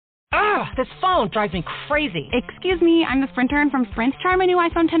Ugh, this phone drives me crazy. Excuse me, I'm the Sprint intern from Sprint. Try my new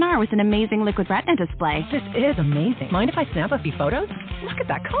iPhone XR with an amazing liquid retina display. This is amazing. Mind if I snap a few photos? Look at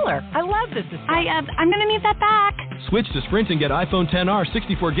that color. I love this display. I'm going to need that back. Switch to Sprint and get iPhone XR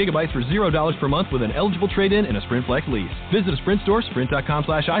 64 gigabytes for $0 per month with an eligible trade-in and a Sprint Flex lease. Visit a Sprint store,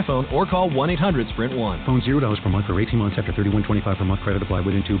 sprint.com/iPhone, or call 1-800-SPRINT1. Phone $0 per month for 18 months after $31.25 per month. Credit applied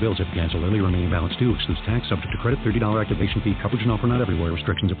within 2 bills. If cancel early, remaining balance due. Excludes tax, subject to credit, $30 activation fee. Coverage and offer not everywhere.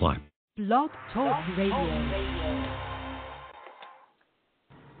 Restrictions apply. Blog Talk Radio.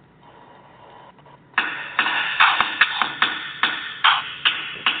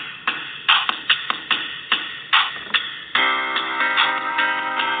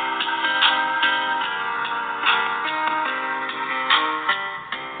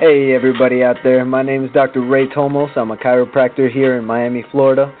 Hey everybody out there, my name is Dr. Ray Tomos. I'm a chiropractor here in Miami,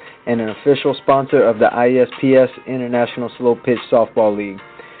 Florida, and an official sponsor of the ISPS International Slow Pitch Softball League.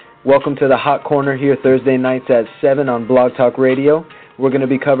 Welcome to the Hot Corner here Thursday nights at 7 on Blog Talk Radio. We're going to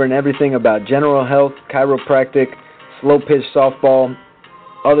be covering everything about general health, chiropractic, slow pitch softball,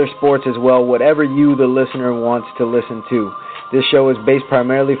 other sports as well, whatever you, the listener, wants to listen to. This show is based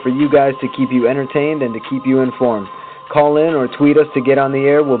primarily for you guys to keep you entertained and to keep you informed. Call in or tweet us to get on the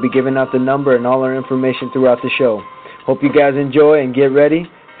air. We'll be giving out the number and all our information throughout the show. Hope you guys enjoy and get ready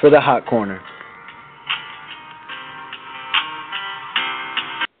for the Hot Corner.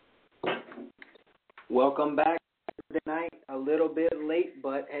 Welcome back tonight. A little bit late,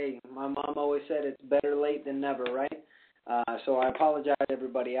 but hey, my mom always said it's better late than never, right? So I apologize to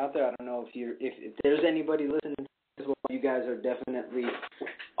everybody out there. I don't know if there's anybody listening to this, well, you guys are definitely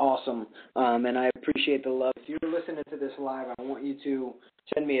awesome, and I appreciate the love. If you're listening to this live, I want you to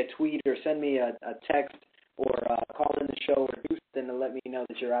send me a tweet or send me a text or call in the show or do something to let me know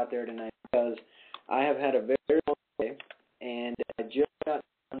that you're out there tonight, because I have had a very long day, and I just got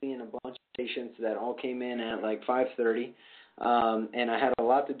in a bunch of patients that all came in at like 5:30, and I had a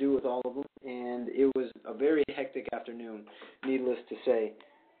lot to do with all of them, and it was a very hectic afternoon, needless to say.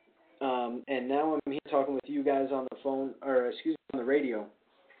 And now I'm here talking with you guys on the phone, or on the radio.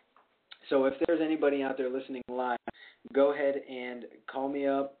 So if there's anybody out there listening live, go ahead and call me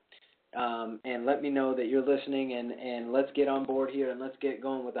up and let me know that you're listening, and let's get on board here and let's get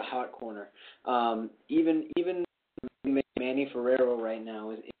going with the Hot Corner. Even Manny Ferrero right now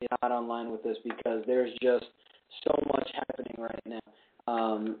is not online with us because there's just so much happening right now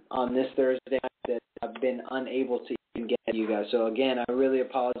on this Thursday night that I've been unable to even get to you guys. So again, I really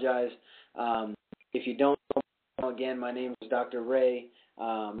apologize. If you don't know, again, my name is Dr. Ray.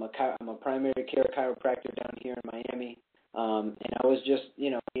 I'm a primary care chiropractor down here in Miami, and I was just,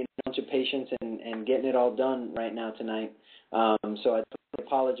 seeing a bunch of patients and getting it all done right now tonight. So I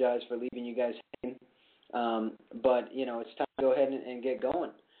apologize for leaving you guys hanging. But, it's time to go ahead and get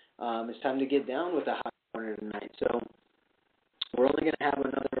going. It's time to get down with the Hot Corner tonight. So we're only going to have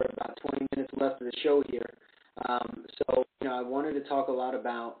another about 20 minutes left of the show here. So I wanted to talk a lot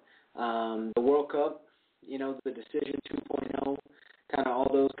about the World Cup, the Decision 2.0, kind of all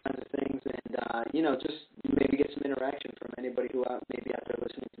those kinds of things, and, just maybe get some interaction from anybody who may be out there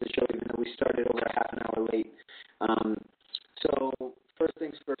listening to the show, even though we started over a half an hour late. So first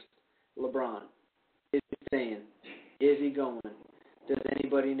things first, LeBron. Is he staying? Is he going? Does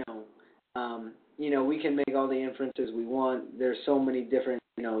anybody know? We can make all the inferences we want. There's so many different,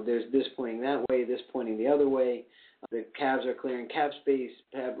 there's this pointing that way, this pointing the other way. The Cavs are clearing cap space.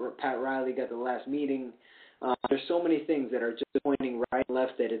 Pat Riley got the last meeting. There's so many things that are just pointing right and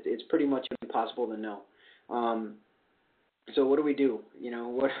left that it's pretty much impossible to know. So what do we do?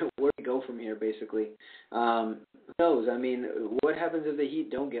 Where do we go from here, basically? Who knows? I mean, what happens if the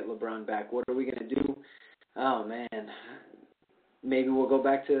Heat don't get LeBron back? What are we going to do? Oh, man. Maybe we'll go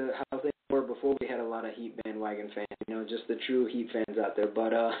back to how things were before we had a lot of Heat bandwagon fans, just the true Heat fans out there.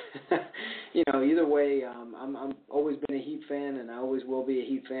 But, either way, I'm always been a Heat fan, and I always will be a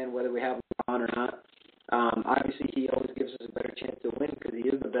Heat fan, whether we have LeBron or not. Obviously, he always gives us a better chance to win because he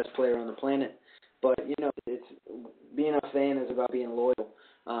is the best player on the planet. But, it's being a fan is about being loyal,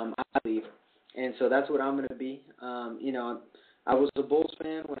 I believe. And so that's what I'm going to be. I was a Bulls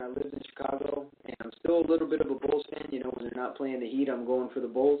fan when I lived in Chicago, and I'm still a little bit of a Bulls fan. When they're not playing the Heat, I'm going for the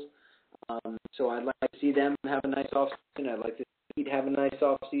Bulls. So I'd like to see them have a nice offseason. I'd like to see the Heat have a nice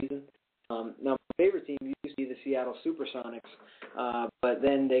offseason. Now, my favorite team used to be the Seattle Supersonics, but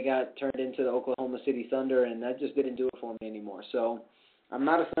then they got turned into the Oklahoma City Thunder, and that just didn't do it for me anymore. So I'm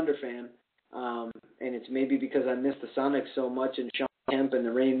not a Thunder fan, and it's maybe because I miss the Sonics so much, and Sean Kemp and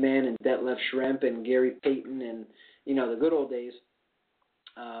the Rain Man and Detlef Schrempf and Gary Payton and, the good old days.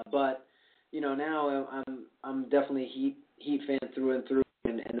 But, now I'm definitely Heat fan through and through,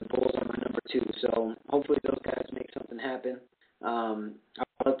 and the Bulls 2. So hopefully those guys make something happen.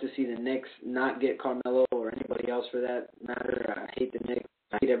 I'd love to see the Knicks not get Carmelo or anybody else for that matter. I hate the Knicks.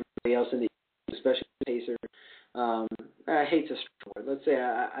 I hate everybody else in the East, especially the Pacers. I hate to strong word. Let's say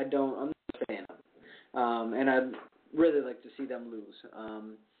I'm not a fan of them. And I'd really like to see them lose.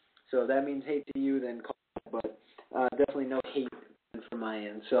 So if that means hate to you, then call it, but definitely no hate from my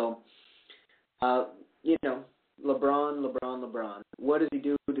end. So, LeBron. What does he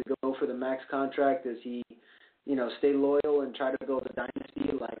do to go for the max contract? Does he, stay loyal and try to build a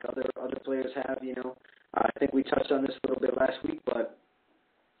dynasty like other players have? I think we touched on this a little bit last week, but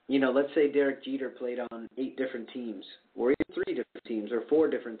let's say Derek Jeter played on 8 different teams, or even 3 different teams, or 4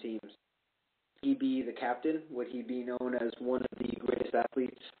 different teams. Would he be the captain? Would he be known as one of the greatest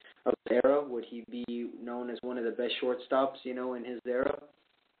athletes of his era? Would he be known as one of the best shortstops, in his era?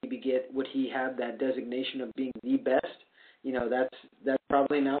 Would he have that designation of being the best? That's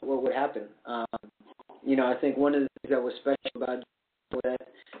probably not what would happen. I think one of the things that was special about Jeter was that,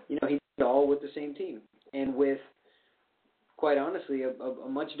 he did all with the same team, and with, quite honestly, a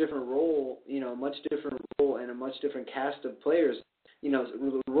much different role, and a much different cast of players.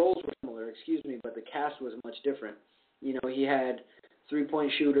 The roles were similar, but the cast was much different. He had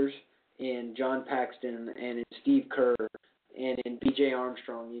 3-point shooters in John Paxton and in Steve Kerr and in B.J.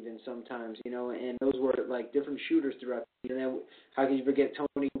 Armstrong even sometimes, and those were like different shooters throughout. And then how can you forget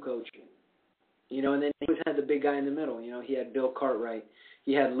Tony Kukoc? And then he always had the big guy in the middle. He had Bill Cartwright.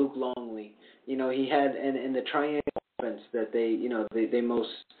 He had Luke Longley. He had and the triangle offense that they most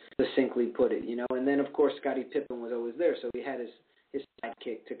succinctly put it. And then of course Scottie Pippen was always there, so he had his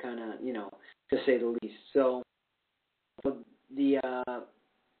sidekick to kind of to say the least. So the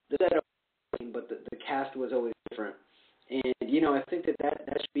setup, but the cast was always different. And I think that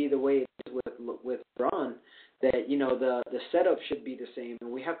should be the way it is with LeBron. That the setup should be the same,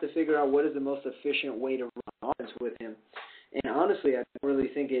 and we have to figure out what is the most efficient way to run offense with him. And honestly, I don't really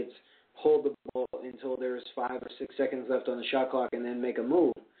think it's hold the ball until there's 5 or 6 seconds left on the shot clock and then make a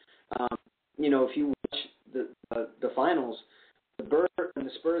move. If you watch the finals, when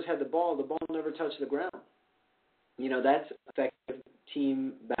the Spurs had the ball never touched the ground. That's effective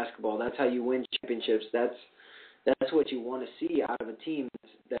team basketball. That's how you win championships. That's what you want to see out of a team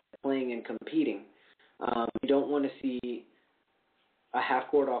that's playing and competing. You don't want to see a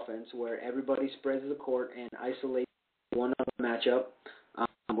half-court offense where everybody spreads the court and isolates one matchup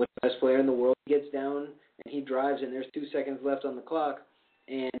with the best player in the world. He gets down and he drives, and there's 2 seconds left on the clock,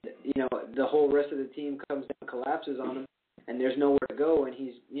 and the whole rest of the team comes down, collapses on him, and there's nowhere to go, and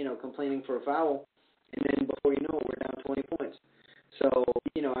he's complaining for a foul, and then before you know it, we're down 20 points. So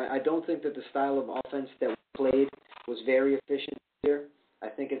I don't think that the style of offense that we played was very efficient here. I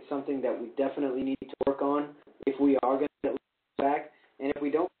think it's something that we definitely need to work on if we are going to get LeBron back. And if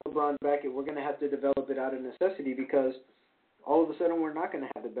we don't get LeBron back, we're going to have to develop it out of necessity, because all of a sudden we're not going to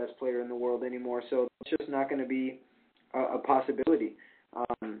have the best player in the world anymore. So it's just not going to be a possibility.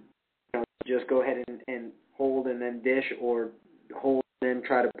 Just go ahead and hold and then dish, or hold and then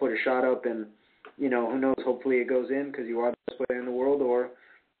try to put a shot up, and who knows, hopefully it goes in because you are the best player in the world, or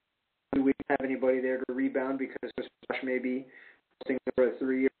do we have anybody there to rebound because Chris Bosh may be staying for a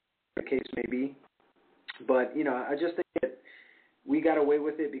 3 year, the case may be. But, I just think that we got away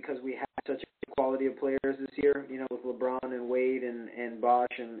with it because we had such a quality of players this year, with LeBron and Wade and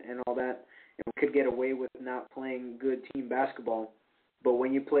Bosh and all that. And we could get away with not playing good team basketball. But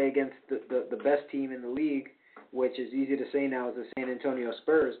when you play against the best team in the league, which is easy to say now is the San Antonio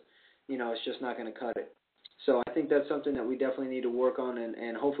Spurs, it's just not going to cut it. So I think that's something that we definitely need to work on,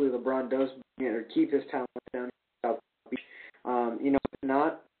 and hopefully LeBron does keep his talent down in South Beach. If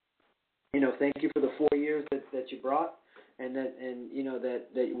not, thank you for the 4 years that you brought, and that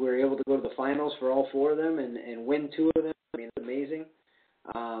we're able to go to the finals for all 4 of them and win 2 of them. I mean, it's amazing.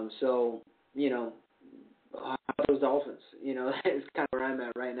 So how about those Dolphins? That's kind of where I'm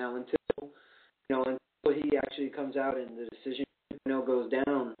at right now. Until he actually comes out and the decision goes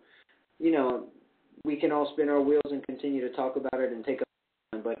down, we can all spin our wheels and continue to talk about it and take up.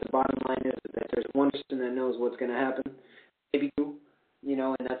 But the bottom line is that there's one person that knows what's going to happen, maybe 2,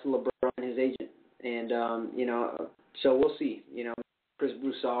 and that's LeBron and his agent. And so we'll see. Chris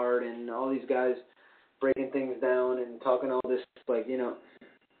Broussard and all these guys breaking things down and talking all this like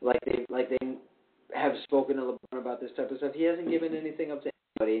they have spoken to LeBron about this type of stuff. He hasn't given anything up to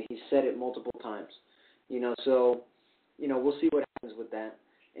anybody, and he's said it multiple times. So we'll see what happens with that.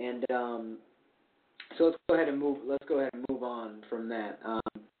 And so let's go ahead and move on from that.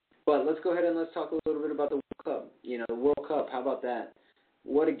 But let's go ahead and let's talk a little bit about the World Cup. The World Cup, how about that?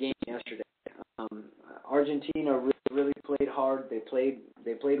 What a game yesterday. Argentina really played hard. They played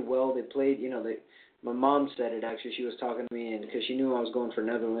well. They played, my mom said it actually. She was talking to me, and because she knew I was going for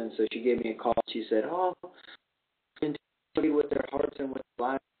Netherlands, so she gave me a call. She said, "Oh, Argentina played with their hearts and with their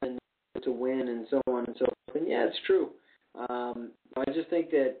lives and to win, and so on and so forth." And yeah, it's true. I just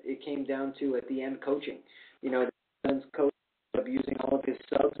think that it came down to at the end coaching. The Netherlands coach ended up using all of his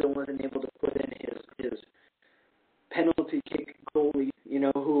subs and wasn't able to put in his penalty kick goalie,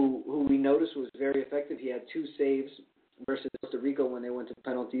 who we noticed was very effective. He had 2 saves versus Costa Rica when they went to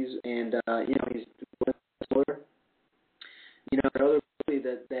penalties, and he's slower. The other goalie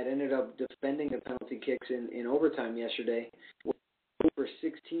that ended up defending the penalty kicks in overtime yesterday was over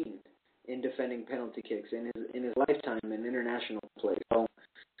 16 in defending penalty kicks in his lifetime in international play. So,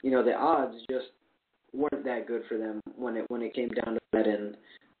 the odds just weren't that good for them when it came down to that. And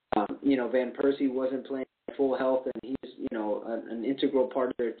Van Persie wasn't playing at full health, and he's an integral part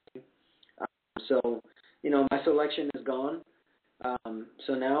of their team. So my selection is gone.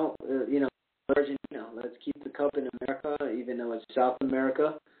 So now Argentina. Let's keep the cup in America, even though it's South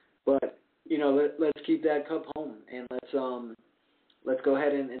America. But let's keep that cup home, and let's go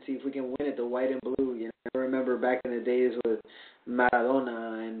ahead and see if we can win it, the white and blue. I remember back in the days with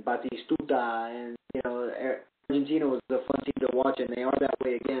Maradona and Batistuta, and Argentina was a fun team to watch, and they are that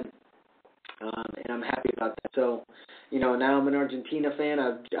way again. And I'm happy about that. So, now I'm an Argentina fan.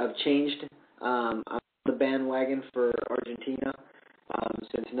 I've changed. I'm on the bandwagon for Argentina.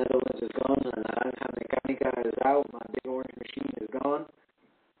 Since Netherlands is gone, Naranja Mecánica is out, my big orange machine is gone.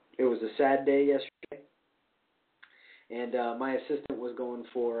 It was a sad day yesterday. And my assistant was going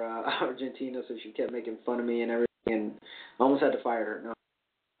for Argentina, so she kept making fun of me and everything, and I almost had to fire her.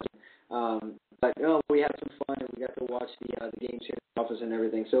 No. But we had some fun, and we got to watch the games here in the office and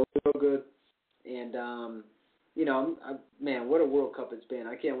everything, so it was real good. And man, what a World Cup it's been!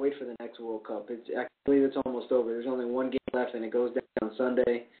 I can't wait for the next World Cup. I believe it's almost over. There's only one game left, and it goes down on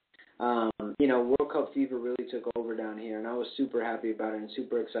Sunday. World Cup fever really took over down here, and I was super happy about it and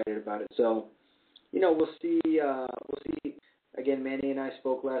super excited about it. So, we'll see. Again, Manny and I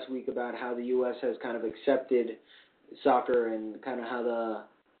spoke last week about how the U.S. has kind of accepted soccer and kind of how the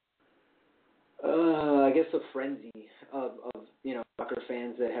frenzy of soccer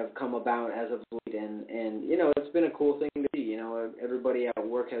fans that have come about as of late, and it's been a cool thing to see. Everybody at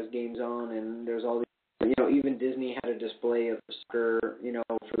work has games on, and there's all these, even Disney had a display of soccer,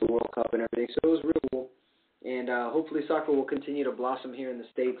 for the World Cup and everything. So it was real cool, and hopefully soccer will continue to blossom here in the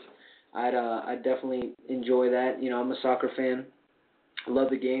States. I'd definitely enjoy that. I'm a soccer fan. I love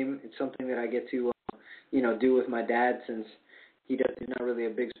the game. It's something that I get to, do with my dad, since he's not really a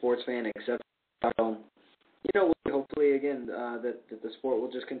big sports fan, except, hopefully again that the sport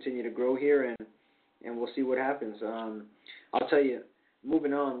will just continue to grow here, and we'll see what happens. I'll tell you,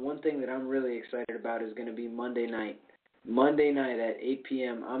 moving on, one thing that I'm really excited about is going to be Monday night. Monday night at 8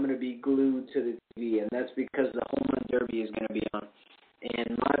 p.m., I'm going to be glued to the TV, and that's because the Home Run Derby is going to be on.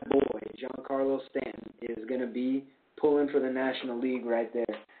 And my boy, Giancarlo Stanton, is going to be pulling for the National League right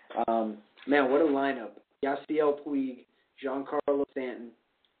there. Man, what a lineup. Yasiel Puig, Giancarlo Stanton,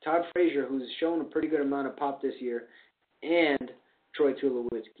 Todd Frazier, who's shown a pretty good amount of pop this year, and Troy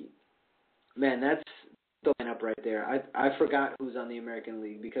Tulowitzki. Man, that's the lineup right there. I forgot who's on the American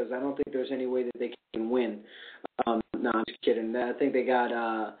League, because I don't think there's any way that they can win. No, I'm just kidding. I think they got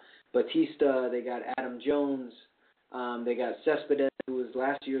Batista, they got Adam Jones, they got Cespedes, who was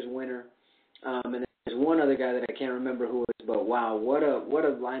last year's winner, and there's one other guy that I can't remember who it is, but wow, what a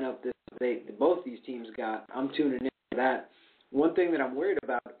lineup both these teams got. I'm tuning in for that. One thing that I'm worried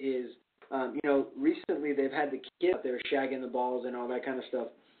about is, recently they've had the kid out there shagging the balls and all that kind of stuff.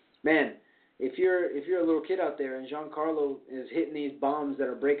 Man, if you're a little kid out there and Giancarlo is hitting these bombs that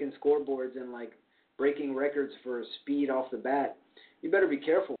are breaking scoreboards and like breaking records for speed off the bat, you better be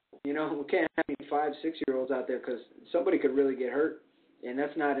careful. We can't have any 5-6-year-olds out there, because somebody could really get hurt, and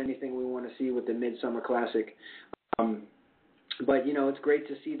that's not anything we want to see with the Midsummer Classic. But it's great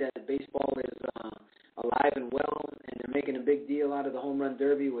to see that baseball is alive and well, and they're making a big deal out of the Home Run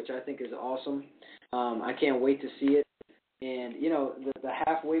Derby, which I think is awesome. I can't wait to see it. And, the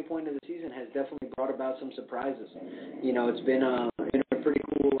halfway point of the season has definitely brought about some surprises. It's been a pretty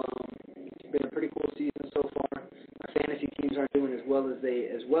cool season so far. My fantasy teams aren't doing as well as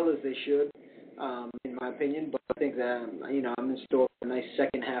they should, in my opinion, but I think that, I'm in store for a nice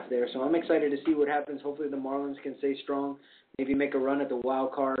second half there. So I'm excited to see what happens. Hopefully the Marlins can stay strong, maybe make a run at the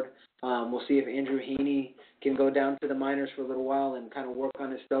wild card. We'll see if Andrew Heaney can go down to the minors for a little while and kind of work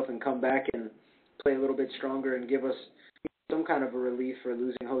on his stuff and come back and play a little bit stronger and give us some kind of a relief for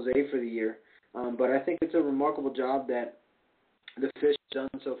losing Jose for the year. But I think it's a remarkable job that the Fish done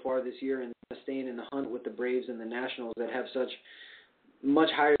so far this year and staying in the hunt with the Braves and the Nationals that have such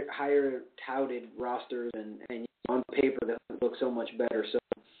much higher touted rosters and on paper that look so much better. So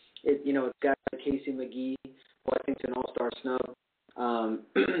it's got Casey McGee, who I think is an all-star snub,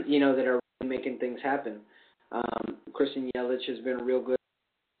 that are really making things happen. Christian Yelich has been real good,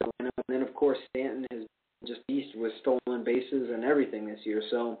 and then of course Stanton has just beast with stolen bases and everything this year.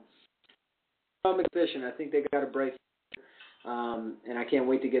 So McFish, and I think they got a bright future, and I can't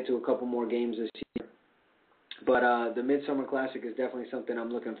wait to get to a couple more games this year. But the Midsummer Classic is definitely something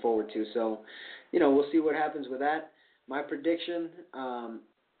I'm looking forward to. So, we'll see what happens with that. My prediction,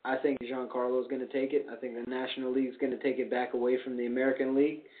 I think Giancarlo is going to take it. I think the National League is going to take it back away from the American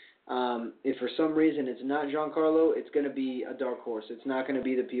League. If for some reason it's not Giancarlo, it's going to be a dark horse. It's not going to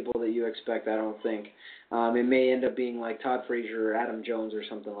be the people that you expect, I don't think. It may end up being like Todd Frazier or Adam Jones or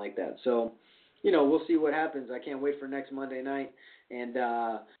something like that. So, we'll see what happens. I can't wait for next Monday night. And,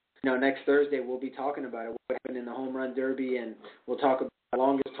 next Thursday we'll be talking about it, what happened in the Home Run Derby, and we'll talk about the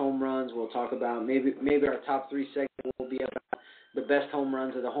longest home runs. We'll talk about maybe our top 3 segment will be about the best home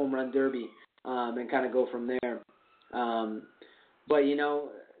runs of the Home Run Derby, and kind of go from there. But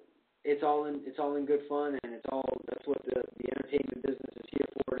it's all in good fun, and that's what the entertainment business is here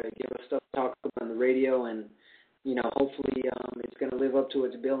for, to give us stuff to talk about on the radio, and hopefully it's going to live up to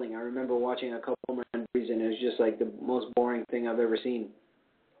its billing. I remember watching a couple Home Run Derbies, and it was just like the most boring thing I've ever seen.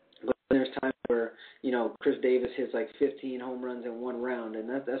 But there's times where Chris Davis hits like 15 home runs in one round, and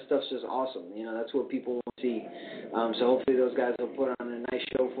that stuff's just awesome. That's what people want to see. So hopefully those guys will put on a nice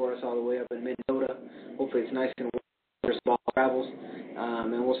show for us all the way up in Minnesota. Hopefully it's nice and warm, ball travels,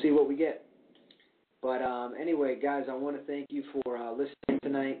 and we'll see what we get. But anyway, guys, I want to thank you for listening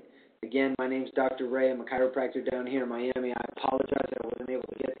tonight. Again, my name's Dr. Ray. I'm a chiropractor down here in Miami. I apologize that I wasn't able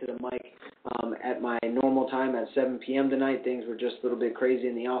to get to the mic at my normal time at 7 p.m. tonight. Things were just a little bit crazy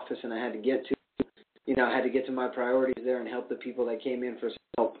in the office, and I had to get to my priorities there and help the people that came in for some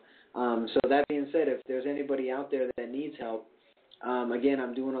help. So that being said, if there's anybody out there that needs help, again,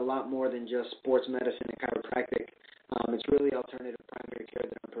 I'm doing a lot more than just sports medicine and chiropractic. It's really alternative primary care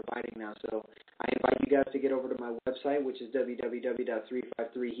that I'm providing now. So I invite you guys to get over to my website, which is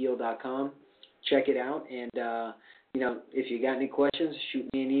www.353heal.com. Check it out, and if you got any questions, shoot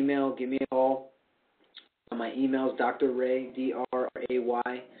me an email, give me a call. My email is drray,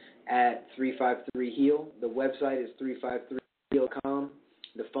 DRAY, at 353heal. The website is 353heal.com.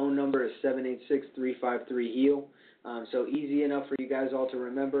 The phone number is 786-353-HEAL. So easy enough for you guys all to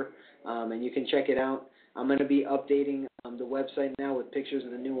remember, and you can check it out. I'm going to be updating the website now with pictures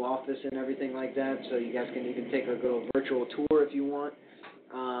of the new office and everything like that, so you guys can even take a little virtual tour if you want.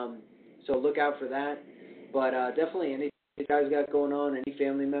 So look out for that. But definitely anything you guys got going on, any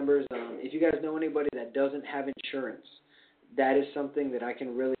family members, if you guys know anybody that doesn't have insurance, that is something that I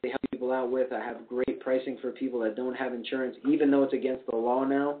can really help people out with. I have great pricing for people that don't have insurance, even though it's against the law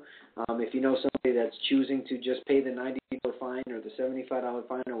now. If you know somebody that's choosing to just pay the $90 fine or the $75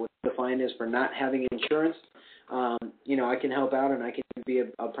 fine or what the fine is for not having insurance, I can help out, and I can be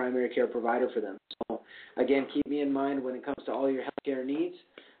a primary care provider for them. So, again, keep me in mind when it comes to all your healthcare needs.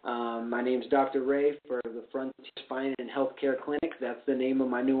 My name's Dr. Ray for the Frontier Spine and Healthcare Clinic. That's the name of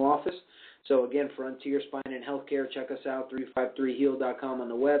my new office. So, again, Frontier Spine and Healthcare. Check us out, 353heal.com on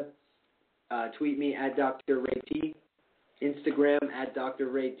the web. Tweet me at Dr. Ray T. Instagram at Dr.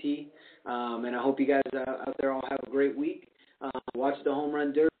 Ray T. And I hope you guys out there all have a great week. Watch the Home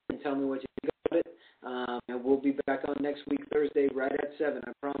Run Derby and tell me what you think about it. And we'll be back on next week, Thursday, right at 7,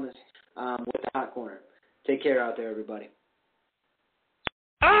 I promise, with the Hot Corner. Take care out there, everybody.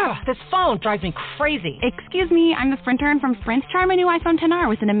 Ugh, this phone drives me crazy. Excuse me, I'm the Sprint intern from Sprint. Try my new iPhone XR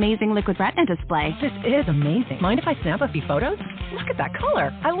with an amazing liquid retina display. This is amazing. Mind if I snap a few photos? Look at that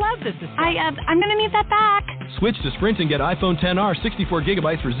color. I love this display. I'm going to need that back. Switch to Sprint and get iPhone XR 64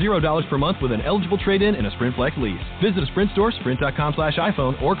 gigabytes for $0 per month with an eligible trade-in and a Sprint Flex lease. Visit a Sprint store,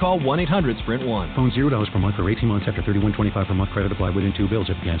 sprint.com/iPhone, or call 1-800-SPRINT1. Phone $0 per month for 18 months after $31.25 per month. Credit applied within 2 bills.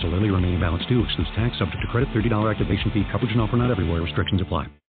 If cancel early, remaining balance due. Excludes tax, subject to credit, $30 activation fee. Coverage and offer not everywhere. Restrictions apply.